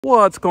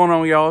What's going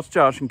on, y'all? It's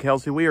Josh and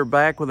Kelsey. We are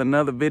back with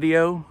another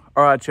video.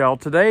 All right, y'all.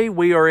 Today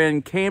we are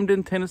in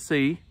Camden,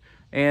 Tennessee,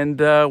 and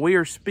we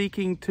are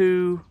speaking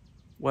to,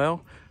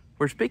 well,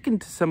 we're speaking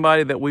to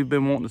somebody that we've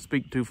been wanting to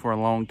speak to for a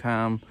long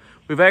time.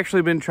 We've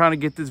actually been trying to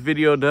get this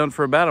video done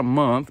for about a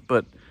month,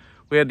 but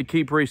we had to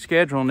keep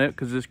rescheduling it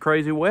because it's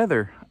crazy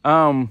weather.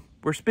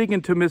 We're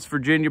speaking to Miss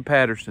Virginia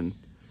Patterson,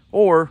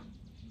 or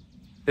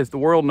as the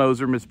world knows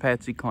her, Miss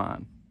Patsy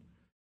Cline.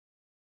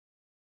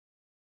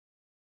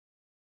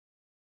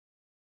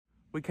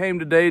 We came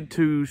today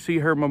to see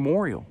her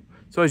memorial.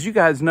 So as you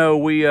guys know,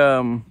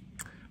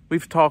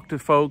 we've talked to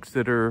folks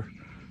that are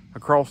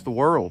across the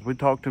world. We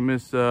talked to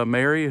Miss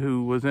Mary,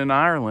 who was in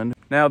Ireland.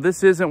 Now,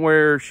 this isn't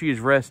where she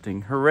is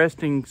resting. Her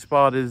resting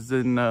spot is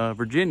in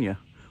Virginia,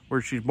 where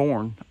she's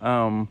born.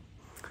 We're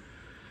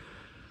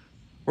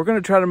gonna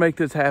try to make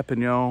this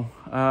happen,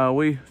 y'all.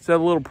 We said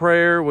a little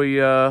prayer.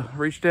 We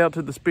reached out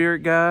to the spirit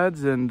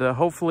guides, and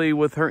hopefully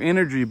with her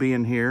energy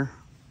being here,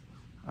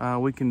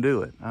 we can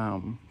do it.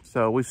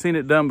 So we've seen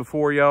it done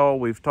before, y'all.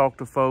 We've talked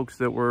to folks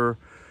that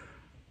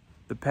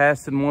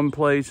passed in one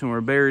place and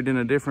were buried in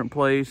a different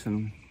place,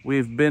 and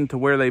we've been to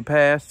where they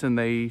passed and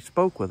they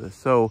spoke with us.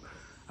 So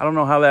I don't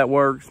know how that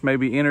works.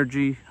 Maybe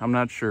energy, I'm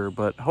not sure.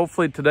 But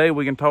hopefully today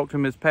we can talk to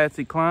Miss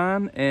Patsy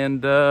Cline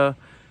and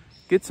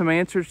get some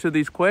answers to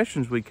these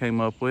questions we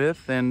came up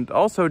with, and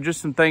also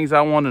just some things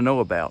I want to know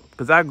about.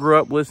 Because I grew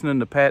up listening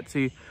to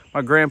Patsy.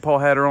 My grandpa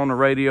had her on the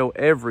radio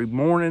every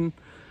morning.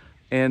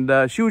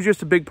 And she was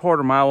just a big part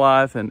of my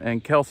life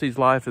and Kelsey's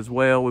life as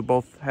well. We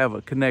both have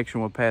a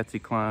connection with Patsy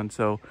Cline.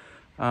 So,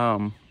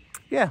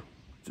 yeah,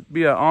 it'd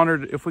be an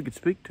honor if we could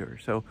speak to her.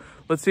 So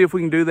let's see if we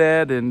can do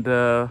that, and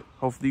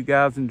hopefully you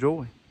guys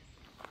enjoy.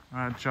 All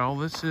right, y'all,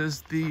 this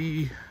is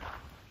the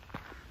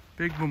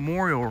big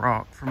memorial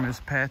rock for Miss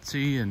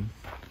Patsy and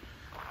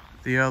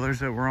the others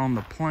that were on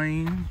the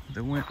plane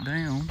that went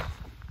down.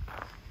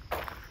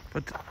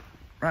 But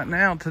right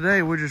now,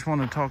 today, we just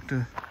want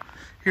to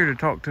here to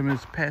talk to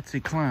Miss Patsy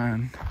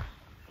Cline.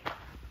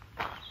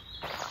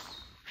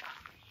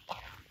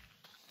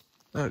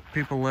 Look,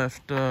 people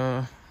left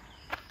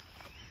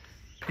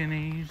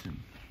pennies and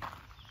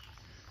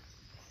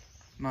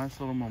nice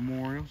little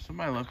memorial.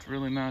 Somebody left a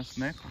really nice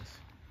necklace.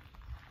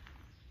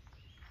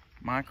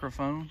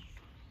 Microphone,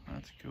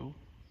 that's cool.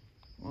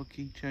 Little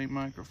keychain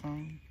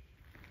microphone.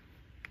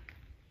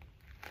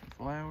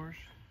 Flowers.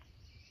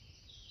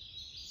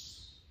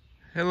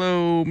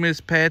 Hello, Miss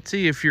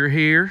Patsy, if you're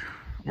here.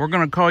 We're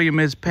gonna call you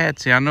Miss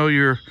Patsy. I know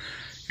your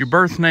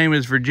birth name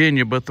is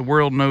Virginia, but the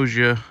world knows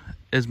you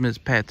as Miss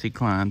Patsy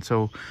Cline.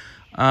 So,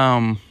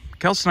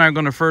 Kelsey and I are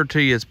gonna refer to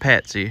you as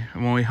Patsy,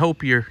 and we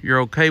hope you're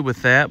okay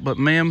with that. But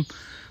ma'am,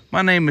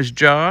 my name is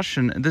Josh,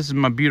 and this is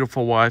my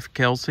beautiful wife,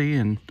 Kelsey,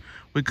 and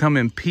we come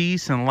in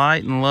peace and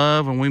light and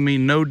love, and we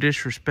mean no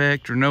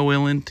disrespect or no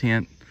ill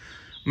intent.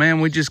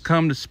 Ma'am, we just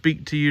come to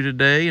speak to you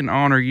today and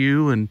honor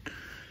you and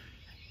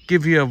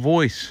give you a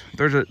voice.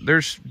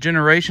 There's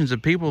generations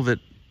of people that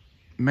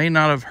may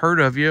not have heard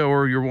of you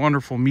or your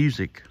wonderful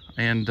music,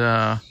 and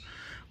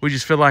we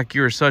just feel like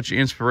you're such an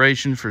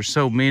inspiration for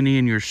so many,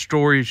 and your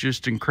story is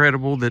just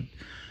incredible that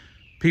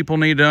people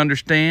need to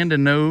understand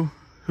and know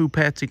who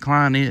Patsy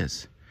Cline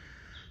is.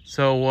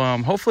 So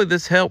hopefully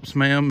this helps,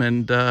 ma'am,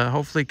 and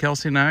hopefully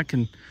Kelsey and I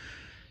can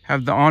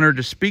have the honor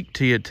to speak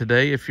to you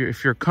today if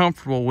you're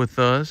comfortable with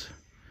us.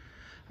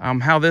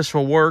 How this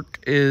will work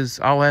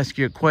is I'll ask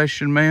you a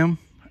question, ma'am,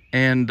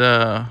 and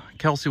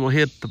Kelsey will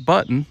hit the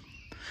button.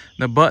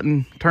 The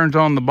button turns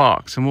on the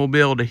box, and we'll be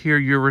able to hear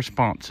your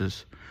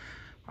responses.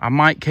 I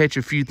might catch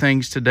a few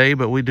things today,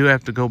 but we do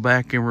have to go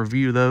back and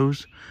review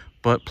those.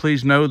 But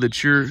please know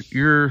that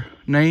your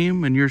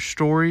name and your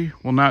story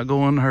will not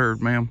go unheard,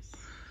 ma'am.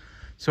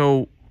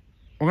 So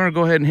we're going to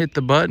go ahead and hit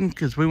the button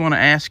because we want to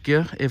ask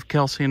you if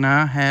Kelsey and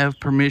I have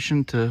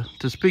permission to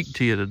speak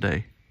to you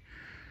today.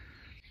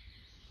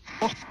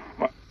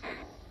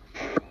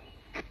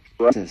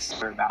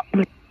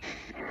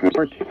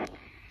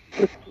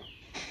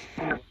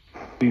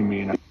 You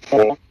mean I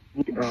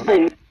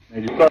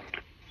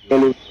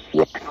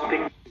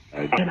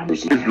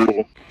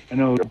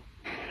know.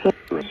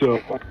 So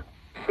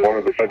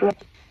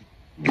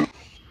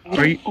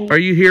Are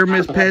you here,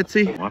 Miss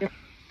Patsy? Of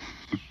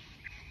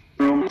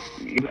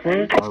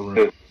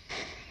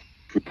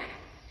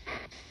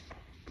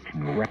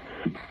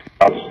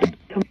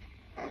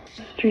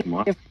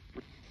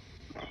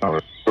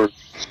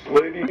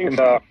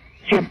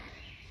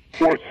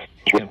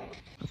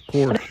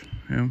course.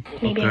 Yeah.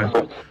 Okay.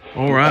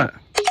 All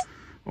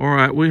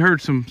right. We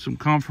heard some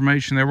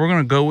confirmation there. We're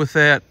gonna go with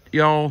that,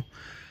 y'all.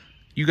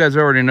 You guys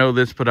already know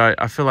this, but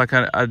I feel like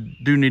I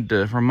do need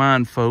to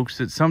remind folks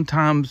that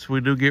sometimes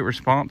we do get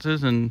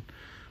responses and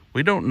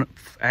we don't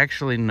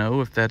actually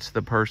know if that's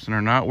the person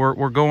or not.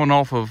 We're going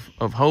off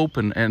of hope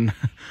and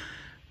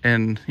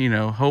you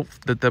know, hope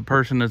that the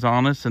person is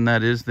honest and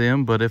that is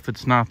them. But if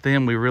it's not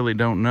them, we really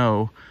don't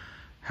know.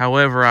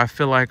 However, I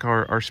feel like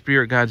our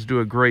spirit guides do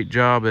a great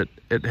job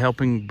at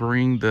helping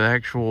bring the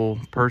actual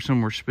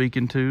person we're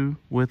speaking to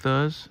with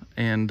us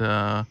and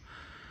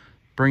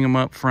bring them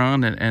up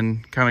front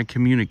and kind of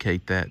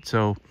communicate that.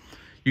 So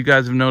you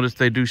guys have noticed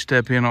they do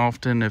step in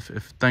often if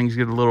things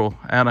get a little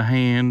out of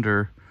hand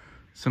or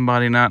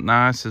somebody not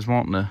nice is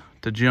wanting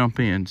to jump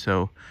in.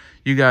 So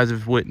you guys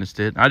have witnessed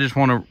it. I just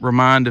want to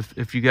remind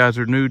if you guys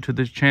are new to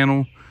this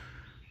channel,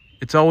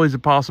 it's always a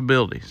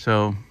possibility.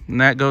 So,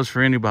 and that goes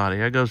for anybody.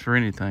 That goes for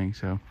anything.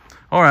 So,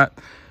 all right.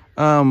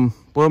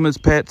 Well, Miss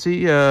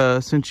Patsy,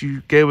 since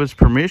you gave us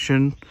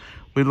permission,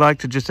 we'd like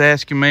to just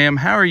ask you, ma'am,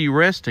 how are you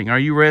resting? Are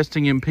you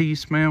resting in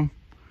peace, ma'am?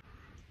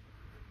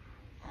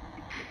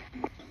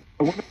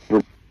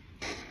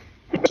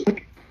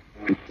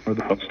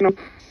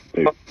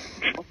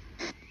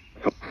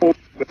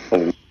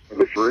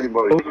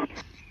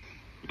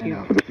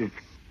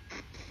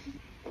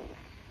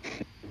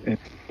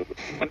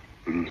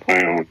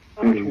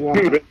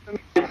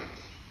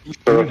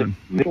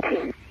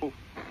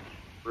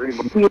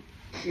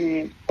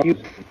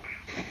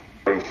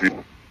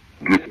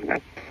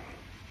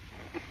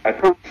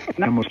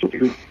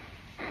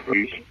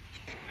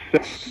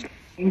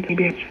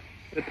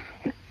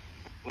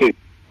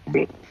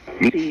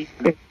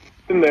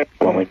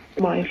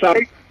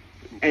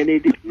 And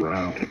it is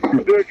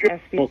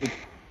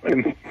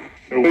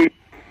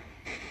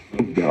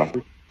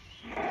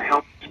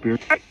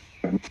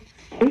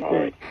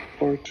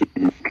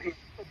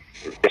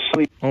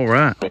All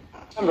right.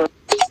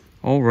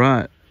 All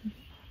right.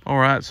 All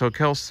right. So,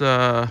 Kels,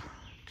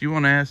 do you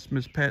want to ask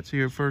Miss Patsy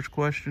your first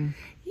question?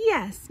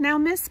 Yes. Now,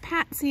 Miss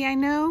Patsy, I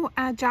know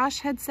Josh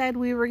had said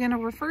we were going to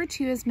refer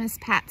to you as Miss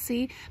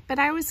Patsy, but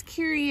I was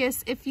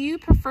curious if you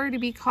prefer to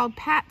be called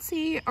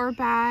Patsy or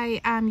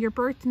by your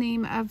birth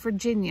name of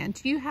Virginia.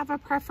 Do you have a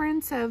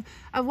preference of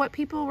what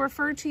people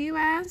refer to you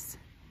as?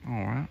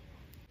 All right.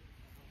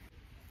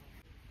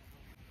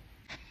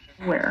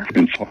 Where?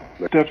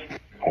 Steps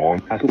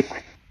on.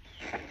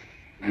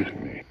 Excuse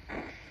me.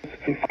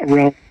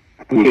 Around.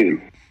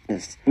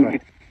 Yes.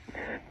 Right.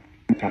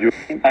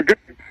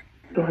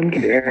 So I'm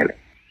getting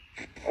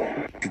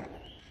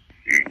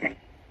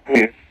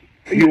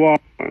You are.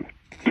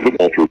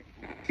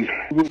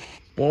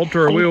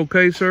 Walter, are we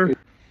okay, sir?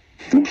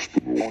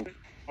 We'll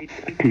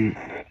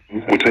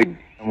take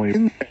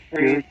family.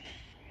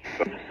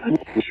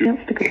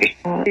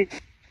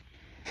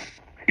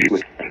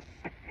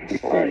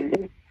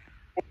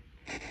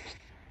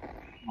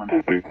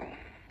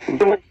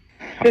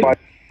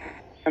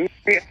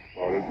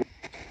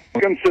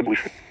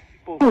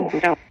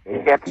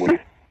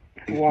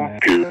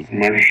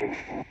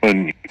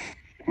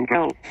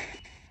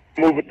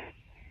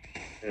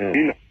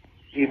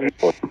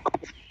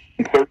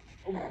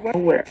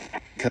 where?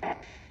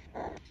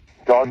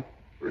 God.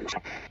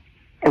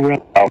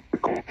 Around.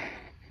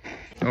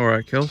 All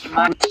right, Kels.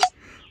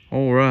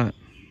 All right.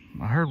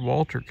 I heard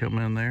Walter come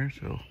in there,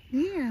 so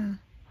Yeah.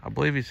 I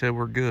believe he said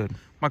we're good.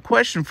 My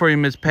question for you,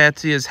 Miss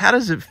Patsy, is how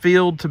does it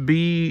feel to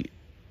be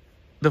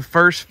the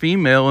first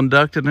female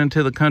inducted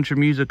into the Country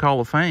Music Hall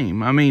of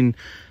Fame? I mean,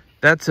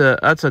 that's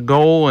a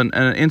goal and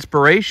an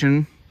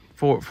inspiration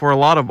for a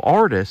lot of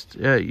artists.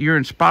 You're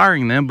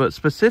inspiring them, but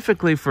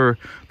specifically for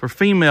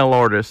female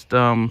artists,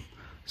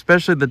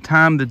 especially the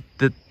time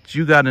that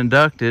you got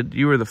inducted,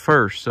 you were the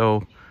first,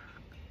 so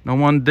no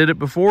one did it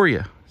before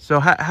you. So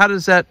how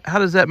does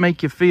that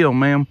make you feel,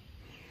 ma'am?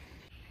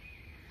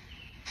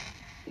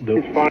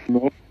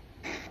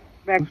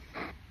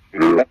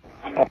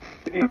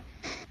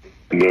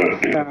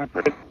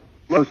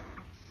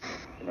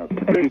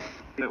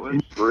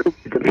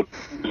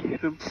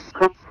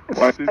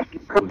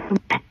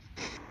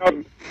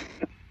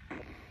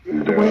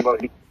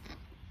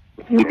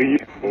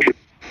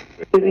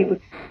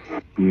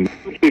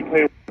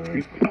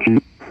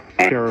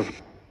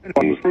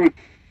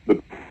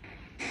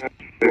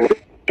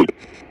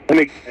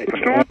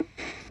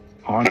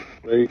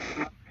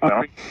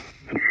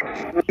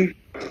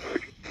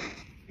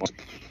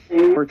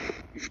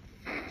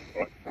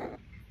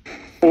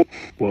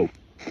 Whoa.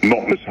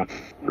 Not this time.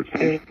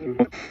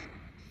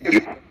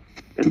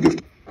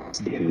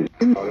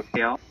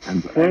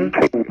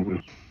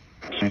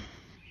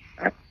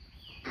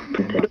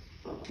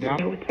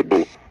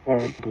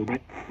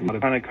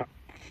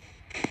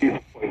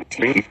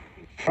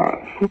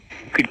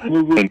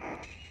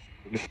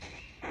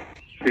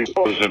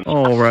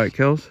 All right,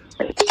 Kels.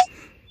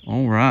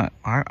 All right.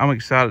 I'm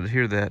excited to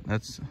hear that.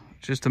 That's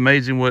just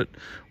amazing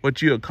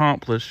what you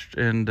accomplished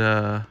and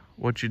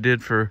what you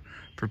did for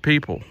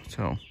people.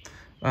 So,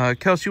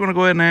 Kels, you want to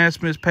go ahead and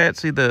ask Miss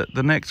Patsy the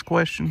next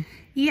question?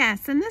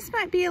 Yes, and this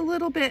might be a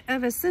little bit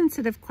of a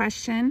sensitive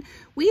question.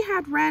 We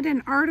had read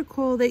an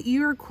article that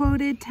you were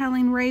quoted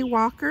telling Ray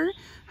Walker,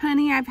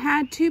 "Honey, I've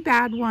had 2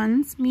 bad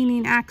ones,"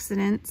 meaning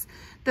accidents.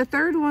 "The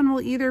third one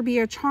will either be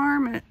a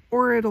charm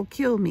or it'll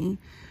kill me."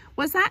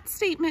 Was that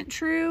statement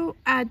true?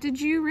 Did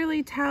you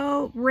really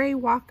tell Ray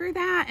Walker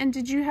that? And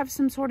did you have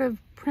some sort of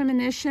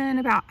premonition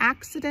about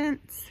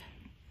accidents?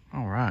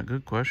 All right,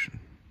 good question.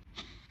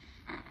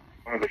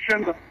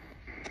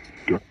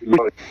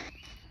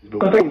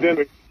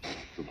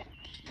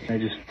 I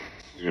just,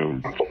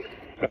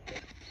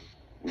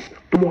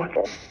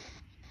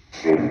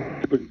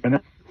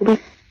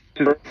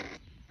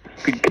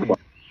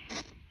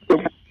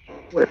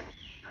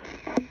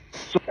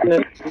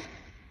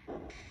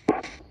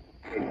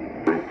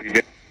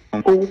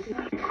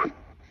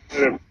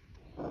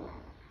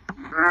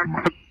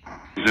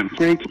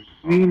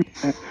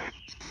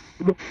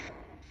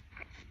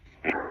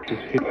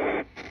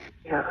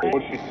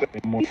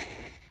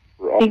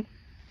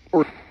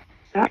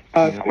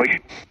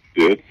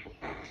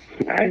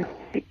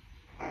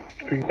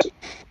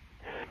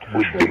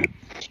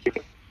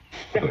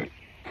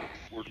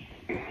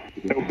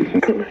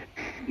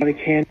 I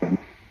can't.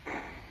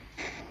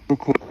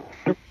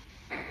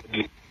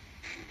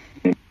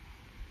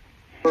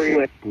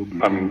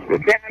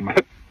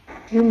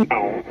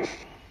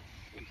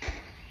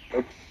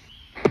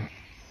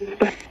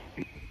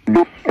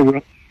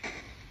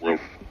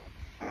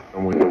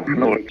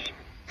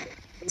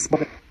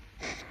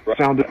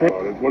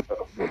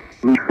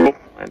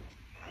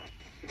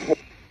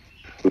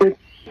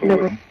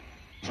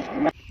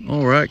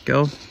 All right,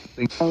 go.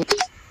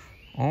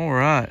 All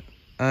right,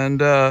 and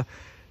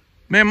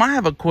ma'am, I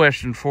have a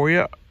question for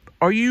you.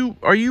 Are you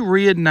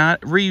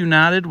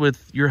reunited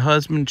with your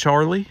husband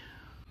Charlie?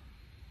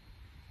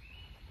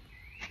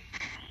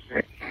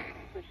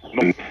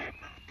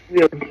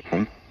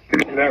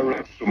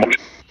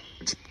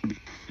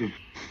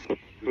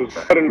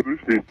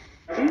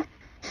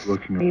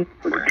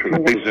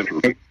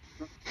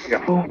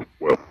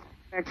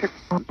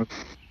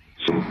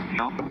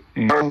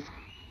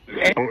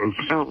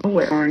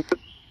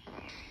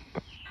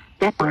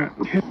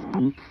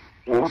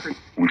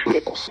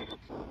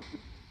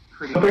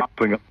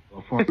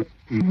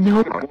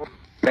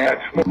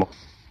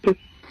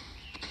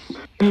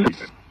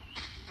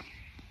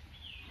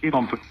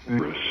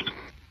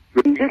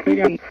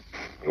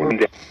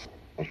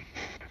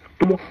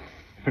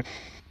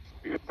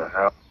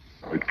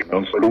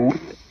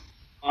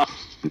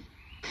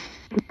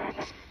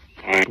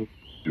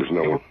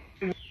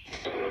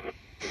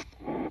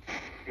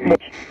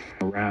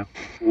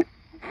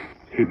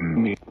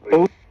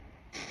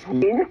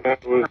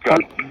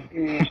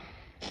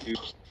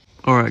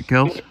 All right,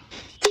 Kels.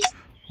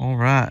 All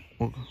right.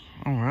 Well,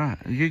 all right.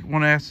 You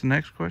want to ask the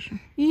next question?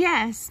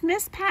 Yes,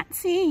 Miss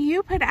Patsy,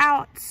 you put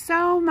out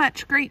so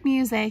much great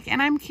music,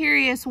 and I'm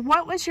curious,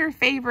 what was your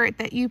favorite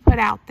that you put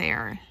out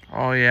there?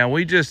 Oh yeah,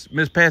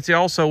 Miss Patsy.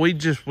 Also, we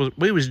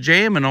was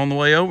jamming on the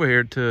way over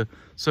here to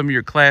some of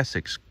your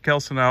classics.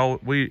 Kels and I,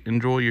 we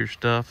enjoy your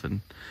stuff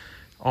and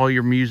all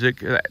your music.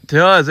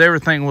 To us,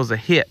 everything was a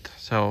hit.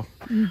 So,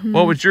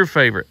 what was your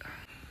favorite?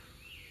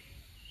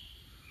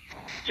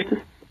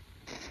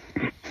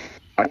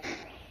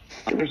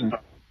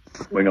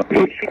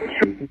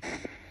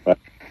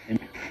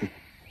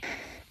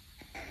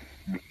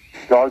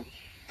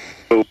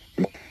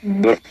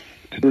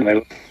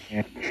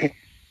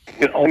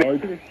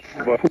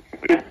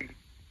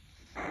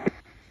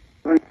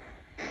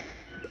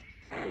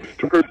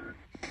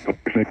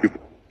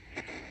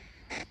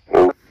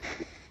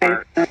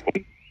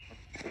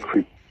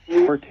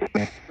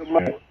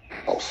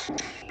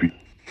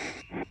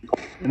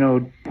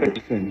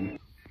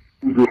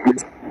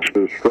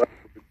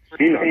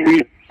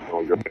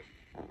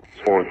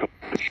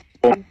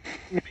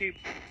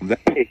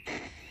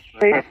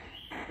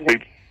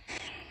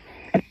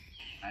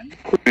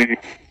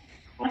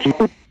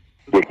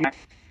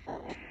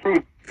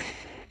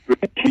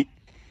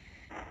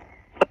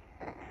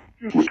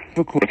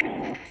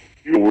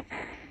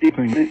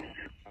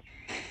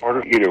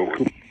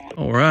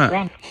 All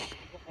right.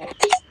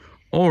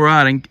 All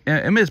right,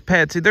 and Miss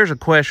Patsy, there's a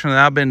question that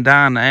I've been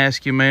dying to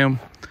ask you, ma'am.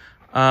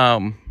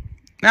 Now,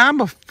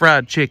 I'm a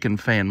fried chicken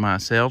fan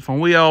myself,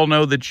 and we all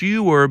know that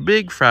you were a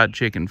big fried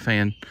chicken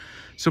fan.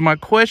 So my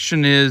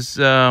question is,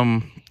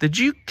 did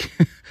you,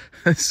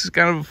 this is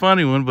kind of a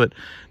funny one, but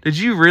did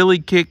you really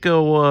kick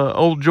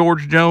old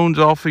George Jones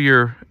off of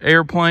your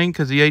airplane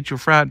because he ate your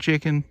fried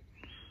chicken?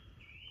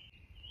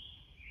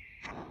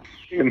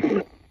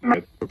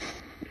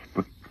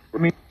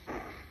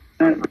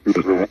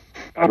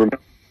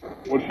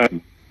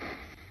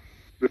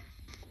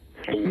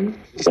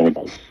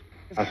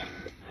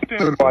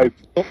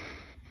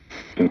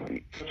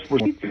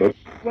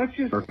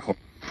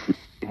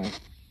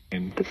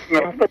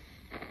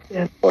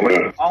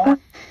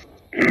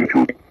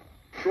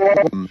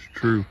 It's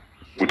true.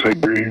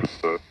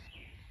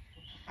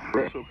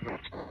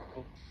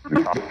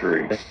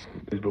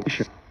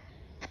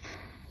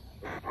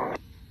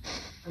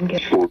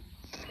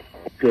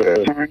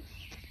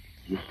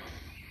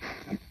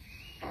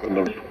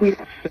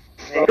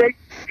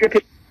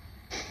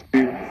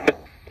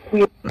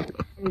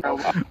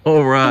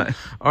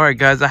 All right,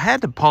 guys, I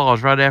had to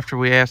pause right after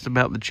we asked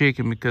about the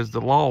chicken because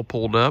the law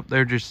pulled up.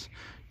 They're just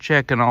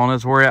checking on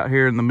us. We're out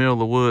here in the middle of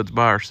the woods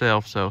by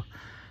ourselves, so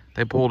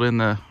they pulled in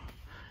the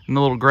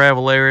little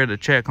gravel area to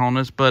check on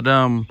us. But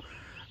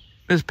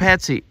Miss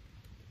Patsy,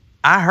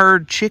 I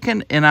heard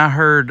chicken and I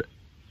heard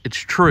it's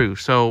true,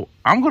 so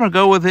I'm gonna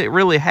go with it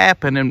really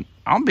happened. And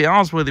I'll be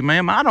honest with you,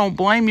 ma'am, I don't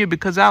blame you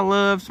because I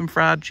love some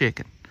fried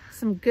chicken.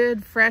 some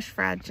good fresh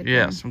fried chicken.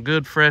 Yeah, some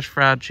good fresh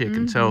fried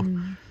chicken. So,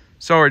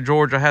 sorry,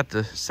 George, I have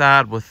to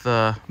side with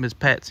Miss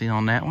Patsy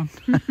on that one.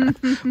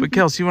 But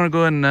Kelsey, you want to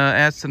go ahead and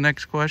ask the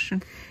next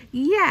question?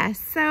 Yes.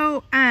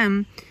 So,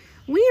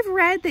 we've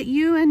read that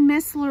you and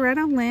Miss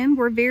Loretta Lynn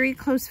were very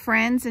close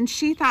friends, and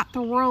she thought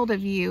the world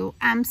of you.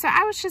 So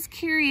I was just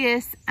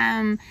curious,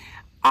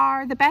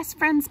 are the best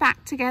friends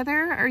back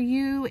together? Are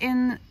you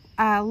and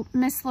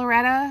Miss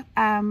Loretta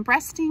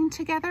resting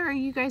together? Are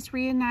you guys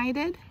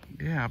reunited?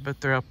 Yeah, I bet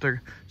they're up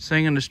there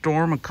singing the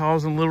storm and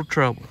causing a little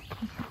trouble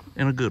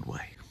in a good way.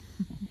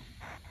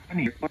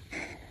 These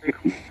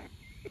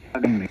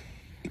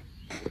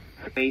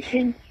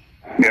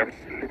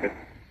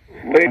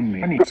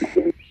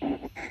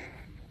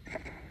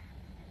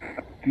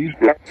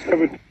blacks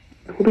have it.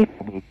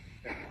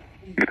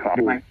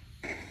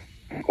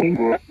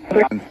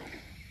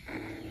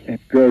 And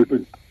go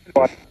to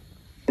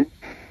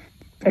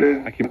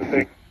I keep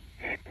saying.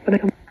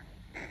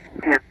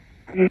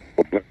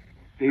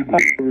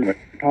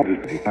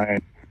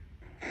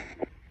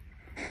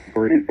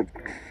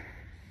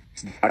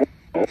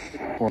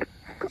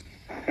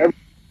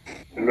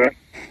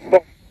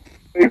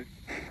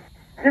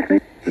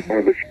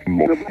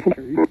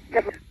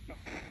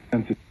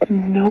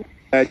 No,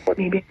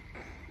 maybe.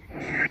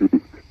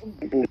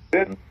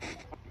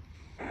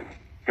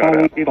 Got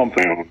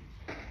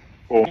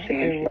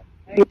something.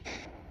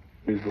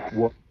 Is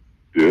what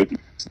did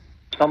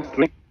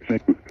something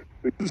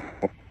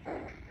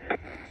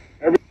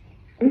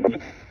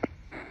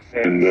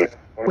and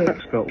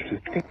spelled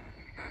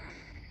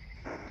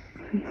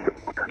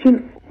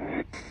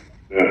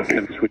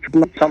and switch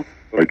some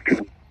like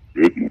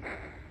good.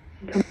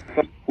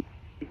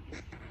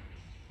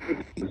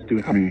 Let's do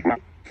it me.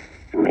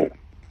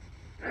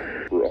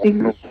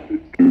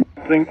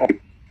 Thing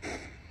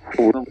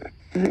for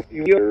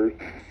years.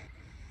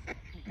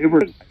 It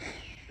was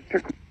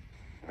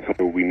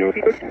so we know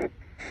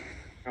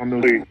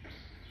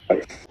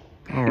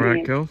All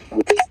right, Kels.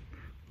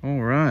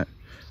 All right.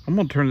 I'm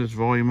going to turn this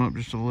volume up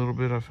just a little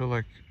bit. I feel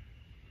like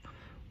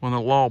when the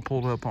law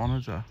pulled up on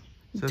us,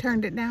 You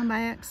turned it down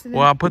by accident?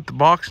 well, I put the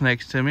box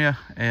next to me,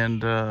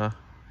 and yeah,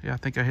 I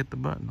think I hit the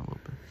button a little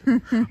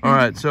bit. All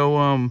right,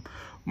 so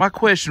my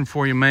question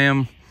for you,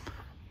 ma'am.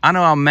 I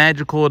know how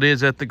magical it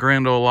is at the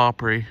Grand Ole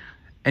Opry,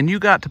 and you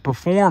got to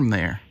perform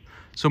there.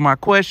 So my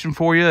question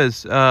for you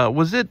is,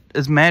 was it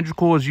as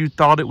magical as you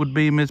thought it would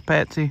be, Miss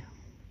Patsy?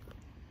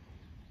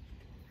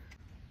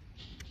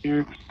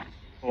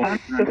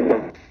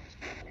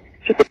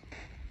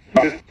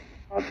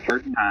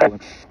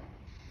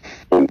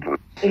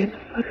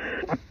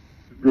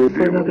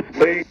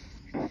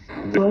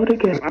 Load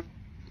again.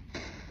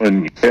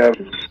 And yeah,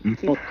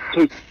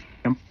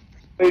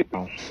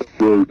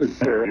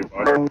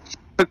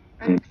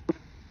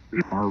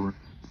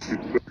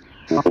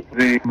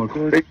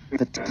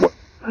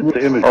 the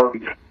image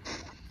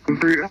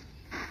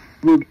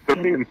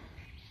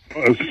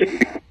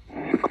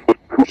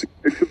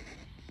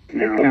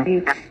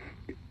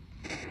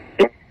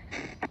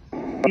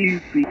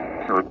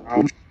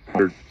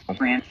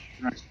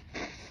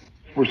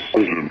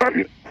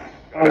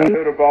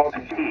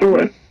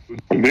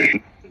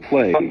mission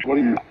play. What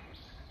do you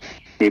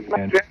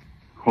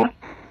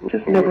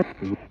Just never.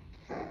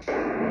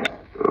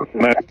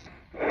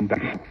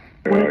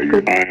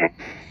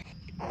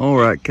 All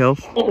right,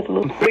 Kels. All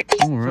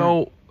right.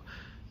 So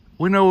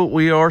we know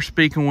we are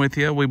speaking with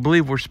you. We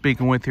believe we're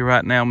speaking with you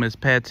right now, Miss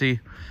Patsy.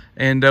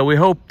 And we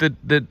hope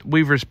that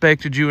we've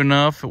respected you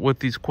enough with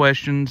these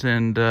questions,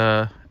 and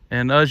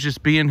us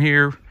just being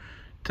here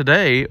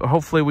today,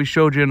 hopefully we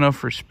showed you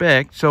enough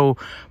respect. So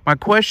my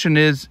question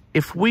is,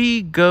 if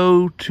we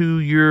go to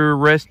your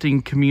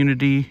resting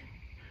community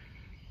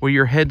where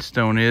your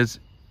headstone is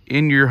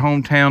in your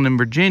hometown in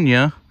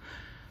Virginia,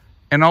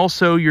 and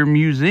also your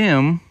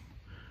museum,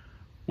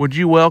 would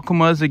you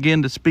welcome us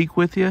again to speak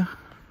with you?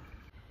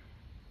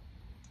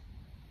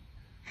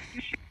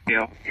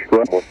 Yeah.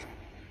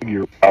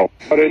 You're out.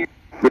 So.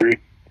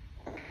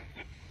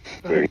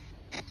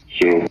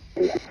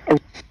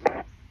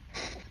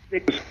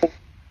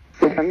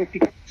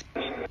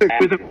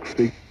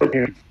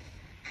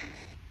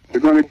 They're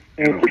going to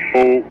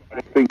control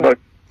things like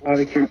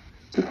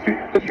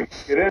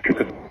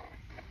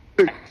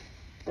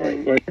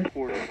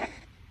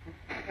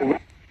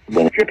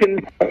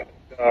chicken.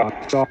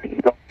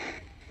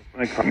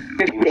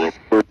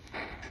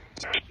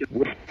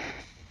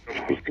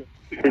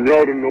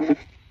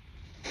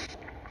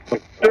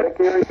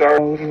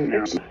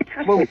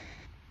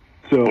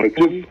 So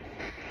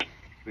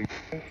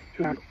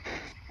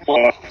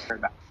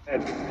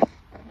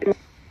just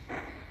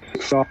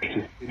soft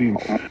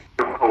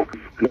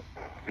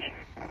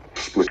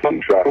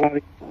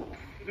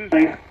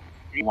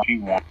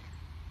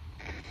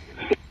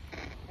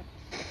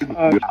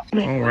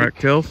all right,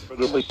 Kels.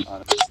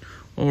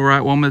 All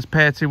right, well, Miss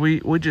Patsy,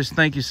 we just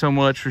thank you so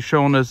much for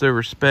showing us their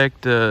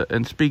respect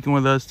and speaking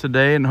with us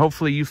today, and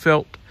hopefully you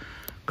felt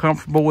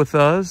comfortable with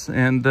us.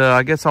 And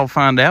I guess I'll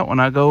find out when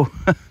I go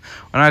when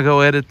I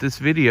go edit this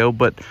video.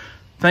 But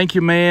thank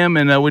you, ma'am.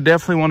 And we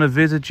definitely want to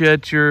visit you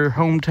at your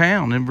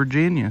hometown in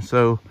Virginia.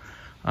 So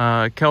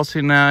Kelsey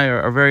and I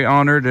are very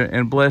honored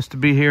and blessed to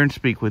be here and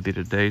speak with you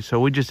today. So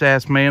we just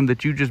ask, ma'am,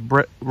 that you just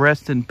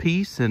rest in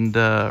peace and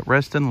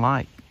rest in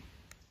light.